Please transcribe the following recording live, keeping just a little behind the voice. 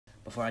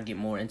before I get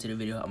more into the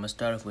video, I'm gonna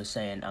start off with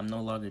saying I'm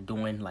no longer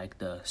doing like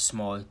the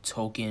small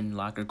token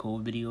locker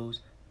code videos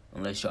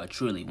unless y'all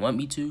truly want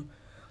me to.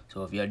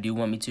 So if y'all do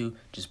want me to,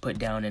 just put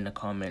down in the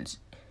comments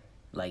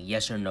like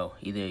yes or no,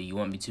 either you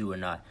want me to or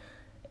not.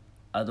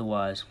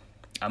 Otherwise,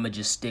 I'm gonna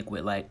just stick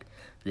with like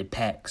the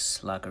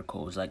packs locker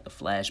codes, like the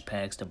flash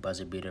packs, the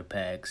buzzer beater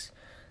packs,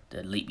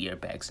 the leap year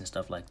packs, and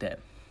stuff like that.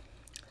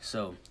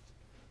 So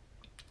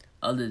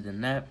other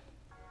than that,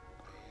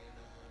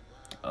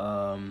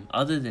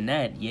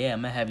 yeah,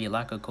 I'm gonna have your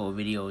locker code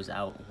videos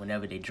out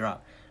whenever they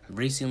drop.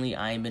 Recently,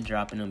 I ain't been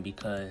dropping them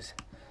because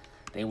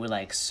they were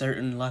like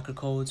certain locker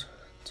codes,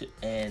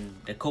 and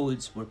the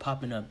codes were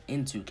popping up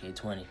in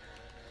 2K20.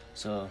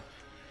 So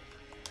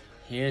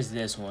here's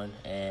this one,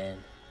 and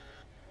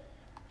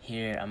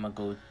here I'm gonna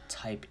go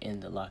type in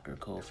the locker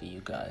code for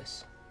you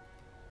guys.